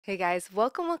Hey guys,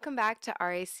 welcome back to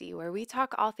RAC, where we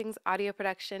talk all things audio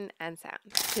production and sound.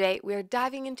 Today, we are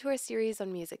diving into our series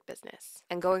on music business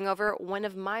and going over one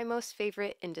of my most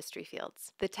favorite industry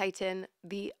fields, the Titan,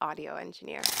 the audio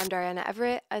engineer. I'm Dariana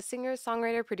Everett, a singer,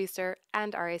 songwriter, producer,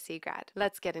 and RAC grad.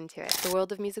 Let's get into it. The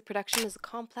world of music production is a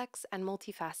complex and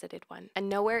multifaceted one, and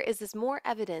nowhere is this more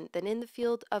evident than in the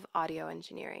field of audio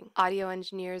engineering. Audio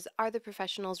engineers are the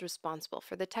professionals responsible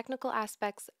for the technical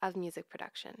aspects of music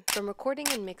production, from recording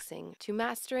and mixing to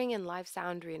mastering and live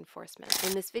sound reinforcement.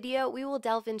 In this video, we will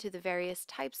delve into the various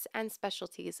types and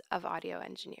specialties of audio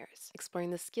engineers,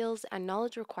 exploring the skills and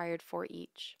knowledge required for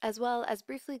each, as well as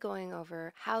briefly going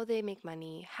over how they make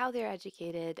money, how they're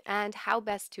educated, and how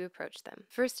best to approach them.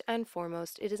 First and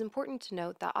foremost, it is important to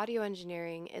note that audio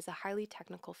engineering is a highly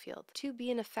technical field. To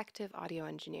be an effective audio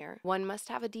engineer, one must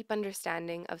have a deep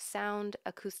understanding of sound,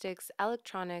 acoustics,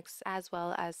 electronics, as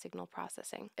well as signal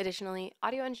processing. Additionally,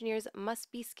 audio engineers must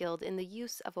be skilled in the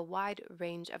use of a wide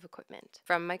range of equipment,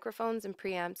 from microphones and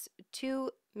preamps to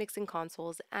mixing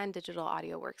consoles and digital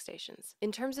audio workstations.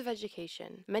 In terms of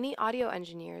education, many audio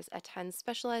engineers attend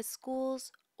specialized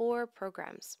schools or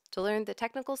programs to learn the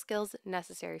technical skills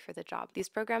necessary for the job. These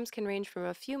programs can range from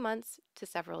a few months to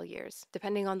several years,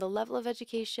 depending on the level of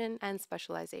education and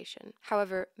specialization.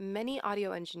 However, many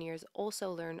audio engineers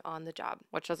also learn on the job,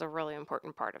 which is a really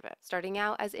important part of it, starting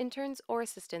out as interns or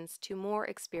assistants to more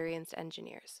experienced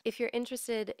engineers. If you're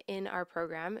interested in our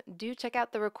program, do check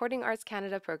out the Recording Arts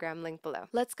Canada program linked below.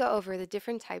 Let's go over the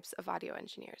different types of audio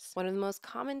engineers. One of the most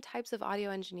common types of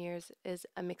audio engineers is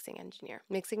a mixing engineer.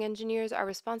 Mixing engineers are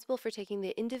responsible for taking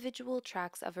the individual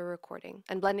tracks of a recording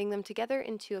and blending them together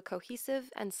into a cohesive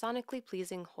and sonically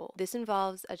pleasing whole. This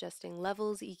involves adjusting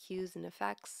levels, EQs, and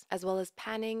effects, as well as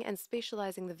panning and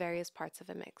spatializing the various parts of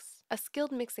a mix. A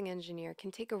skilled mixing engineer can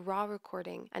take a raw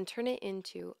recording and turn it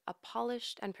into a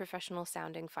polished and professional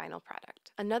sounding final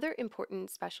product. Another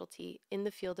important specialty in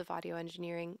the field of audio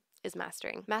engineering is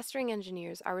mastering. Mastering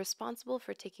engineers are responsible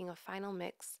for taking a final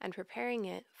mix and preparing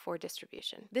it for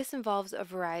distribution. This involves a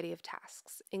variety of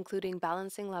tasks, including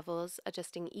balancing levels,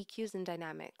 adjusting EQs and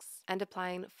dynamics, and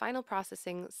applying final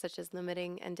processing such as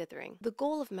limiting and dithering. The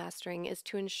goal of mastering is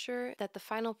to ensure that the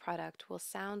final product will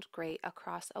sound great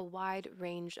across a wide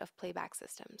range of playback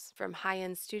systems, from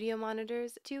high-end studio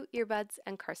monitors to earbuds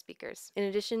and car speakers. In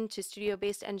addition to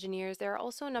studio-based engineers, there are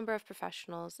also a number of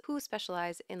professionals who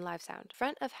specialize in live sound.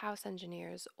 Front of house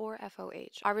engineers, or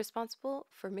FOH, are responsible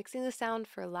for mixing the sound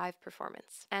for live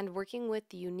performance and working with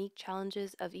the unique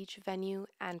challenges of each venue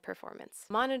and performance.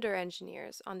 Monitor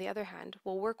engineers, on the other hand,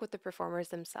 will work with the performers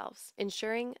themselves,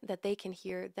 ensuring that they can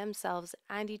hear themselves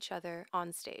and each other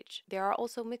on stage. There are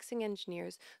also mixing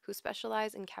engineers who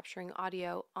specialize in capturing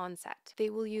audio on set. They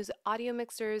will use audio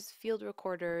mixers, field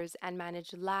recorders, and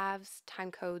manage lavs,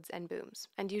 time codes, and booms.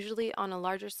 And usually on a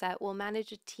larger set, will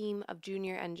manage a team of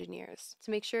junior engineers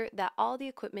to make sure that all the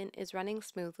equipment is running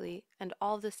smoothly and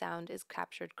all of the sound is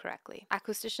captured correctly.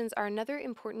 Acousticians are another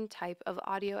important type of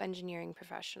audio engineering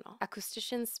professional.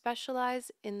 Acousticians specialize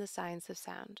in the science of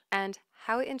sound and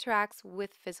how it interacts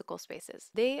with physical spaces.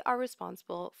 They are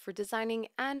responsible for designing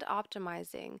and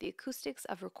optimizing the acoustics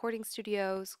of recording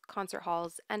studios, concert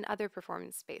halls, and other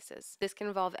performance spaces. This can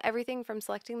involve everything from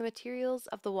selecting the materials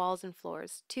of the walls and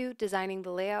floors to designing the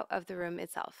layout of the room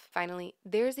itself. Finally,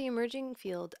 there's the emerging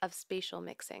field of spatial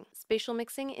mixing. Spatial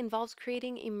mixing involves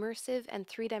creating immersive and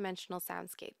three-dimensional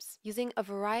soundscapes using a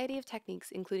variety of techniques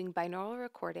including binaural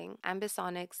recording,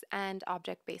 ambisonics, and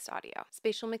object-based audio.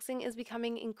 Spatial mixing is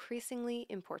becoming increasingly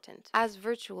important as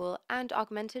virtual and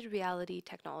augmented reality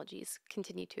technologies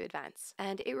continue to advance,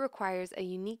 and it requires a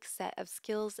unique set of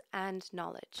skills and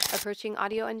knowledge. Approaching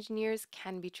audio engineers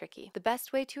can be tricky. The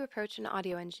best way to approach an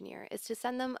audio engineer is to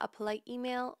send them a polite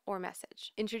email or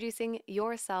message introducing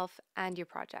yourself and your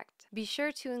project. Be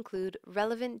sure to include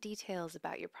relevant details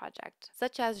about your project,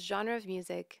 such as genre of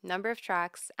music, number of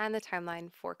tracks, and the timeline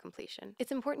for completion.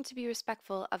 It's important to be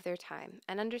respectful of their time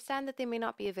and understand that they may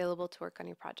not be available to work on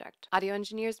your project. Audio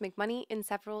engineers make money in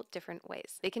several different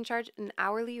ways. They can charge an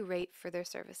hourly rate for their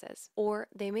services, or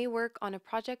they may work on a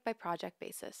project-by-project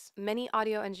basis. Many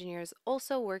audio engineers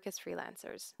also work as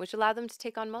freelancers, which allow them to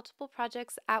take on multiple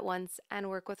projects at once and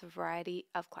work with a variety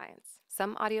of clients.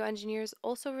 Some audio engineers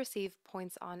also receive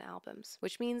points on albums,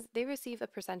 which means they receive a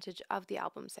percentage of the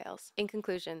album sales. In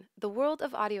conclusion, the world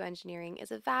of audio engineering is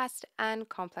a vast and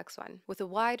complex one, with a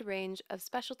wide range of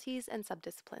specialties and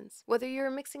subdisciplines. Whether you're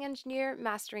a mixing engineer,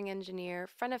 mastering engineer, engineer,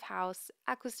 front of house,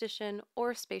 acoustician,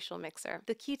 or spatial mixer.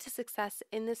 The key to success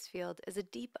in this field is a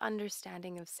deep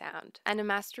understanding of sound and a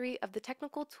mastery of the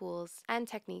technical tools and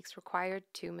techniques required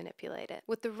to manipulate it.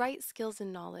 With the right skills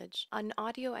and knowledge, an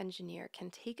audio engineer can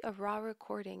take a raw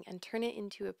recording and turn it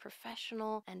into a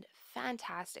professional and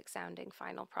fantastic sounding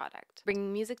final product,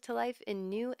 bringing music to life in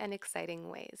new and exciting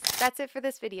ways. That's it for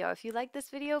this video. If you like this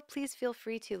video, please feel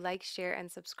free to like, share,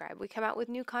 and subscribe. We come out with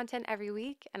new content every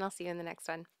week, and I'll see you in the next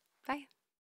one. Bye!